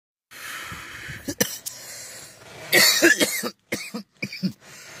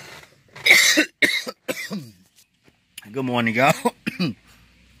Good morning, y'all.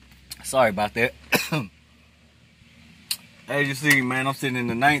 Sorry about that. As you see, man, I'm sitting in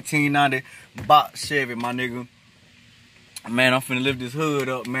the 1990 box Chevy, my nigga. Man, I'm finna lift this hood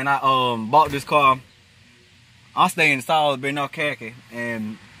up, man. I bought this car. I'm staying in Salisbury, North Khaki,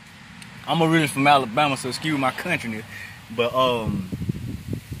 and I'm originally from Alabama, so excuse my countryness. But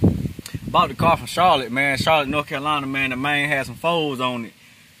bought the car from Charlotte, man. Charlotte, North Carolina, man. The man had some folds on it,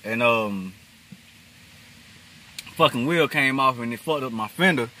 and fucking wheel came off and it fucked up my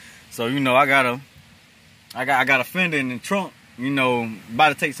fender. So you know, I got a fender in the trunk. You know, about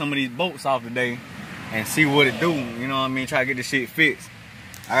to take some of these bolts off today and see what it do. You know what I mean? Try to get this shit fixed.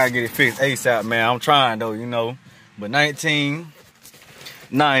 I gotta get it fixed ASAP, man. I'm trying though, you know. But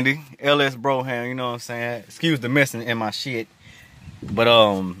 1990 LS brougham, you know what I'm saying? Excuse the messing in my shit. But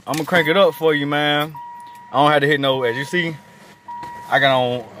I'm gonna crank it up for you, man. I don't have to hit no, as you see, I got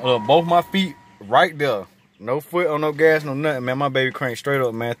on both my feet right there. No foot on no gas, no nothing, man. My baby cranked straight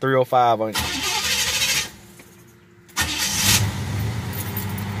up, man. 305 on it.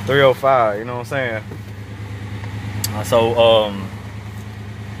 305, you know what I'm saying? So,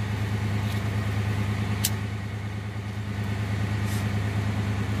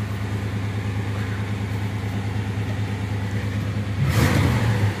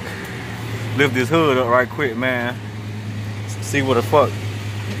 lift this hood up right quick, man. See what the fuck.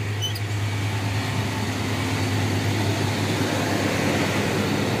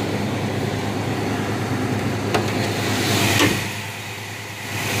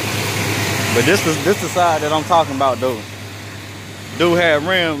 But this is the side that I'm talking about, though. Dude had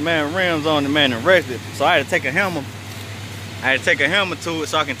rims on the man and rested. So I had to take a hammer. I had to take a hammer to it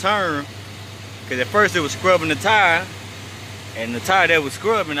so I can turn. Cause at first it was scrubbing the tire. And the tire that was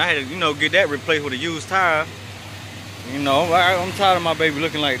scrubbing, I had to, you know, get that replaced with a used tire. You know, I'm tired of my baby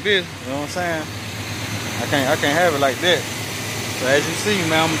looking like this. You know what I'm saying? I can't have it like that. So as you see,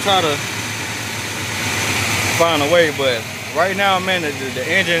 man, I'm gonna try to find a way. But right now, man, the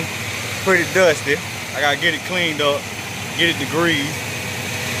engine pretty dusty. I gotta get it cleaned up, get it degreased.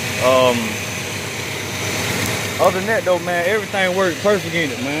 Other than that though, man, everything worked perfect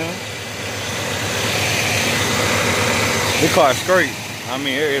in it, man. This car's straight. I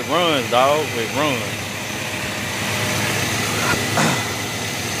mean, it runs, dog. It runs.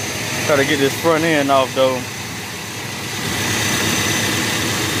 Try to get this front end off though.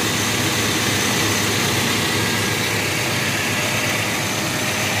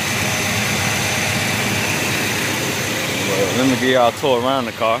 Let me get y'all a tour around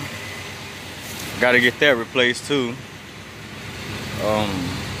the car. Got to get that replaced too.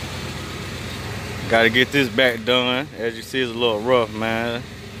 Got to get this back done. As you see, it's a little rough, man.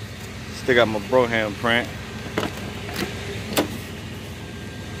 Still got my brougham print.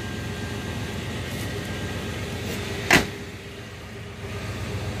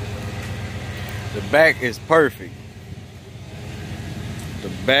 The back is perfect. The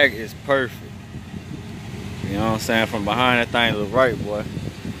back is perfect. You know what I'm saying? From behind, that thing look right, boy.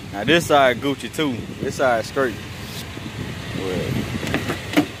 Now this side Gucci too. This side straight. Well,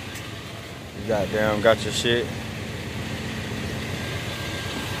 you goddamn got your shit.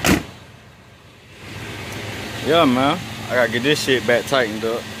 Yeah, man. I gotta get this shit back tightened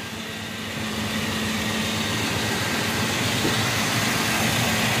up.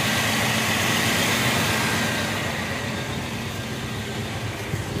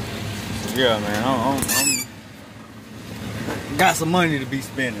 Yeah, man. I'm got some money to be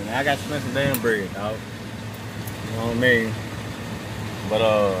spending. I got to spend some damn bread, dog. You know what I mean? But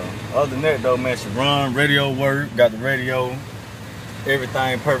other than that though, man, she run, radio work, got the radio,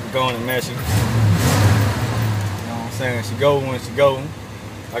 everything perfect going and meshing. You know what I'm saying? She go when she go.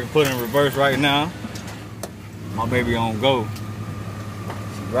 I can put it in reverse right now. My baby on go.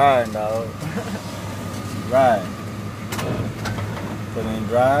 She riding, dog. She riding. Put it in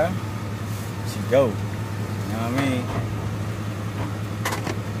drive. She go. You know what I mean?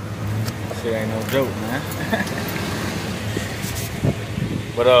 Shit ain't no joke, man.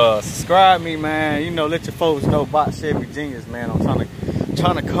 But subscribe me, man. You know, let your folks know about Chevy Genius, man. I'm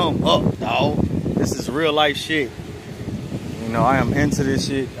trying to come up, dog. This is real life shit. You know, I am into this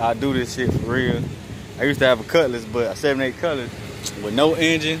shit. I do this shit for real. I used to have a Cutlass, but a 7.8 Cutlass with no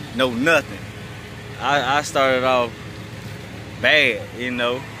engine, no nothing. I started off bad, you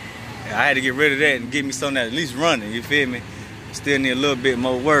know. I had to get rid of that and get me something that at least running, you feel me? Still need a little bit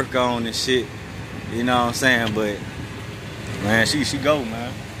more work on this shit. You know what I'm saying? But man, she go,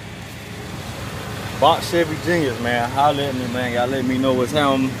 man. Box Chevy Genius, man. Holler at me, man. Y'all let me know what's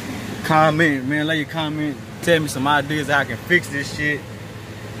happening. Comment, man. Leave your comment tell me some ideas how I can fix this shit.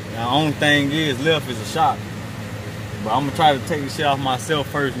 The only thing is left is a shop. But I'm gonna try to take this shit off myself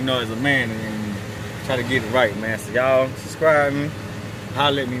first, you know, as a man, and try to get it right, man. So y'all subscribe me,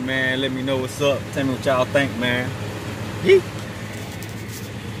 holler at me, man. Let me know what's up. Tell me what y'all think, man. Yeet.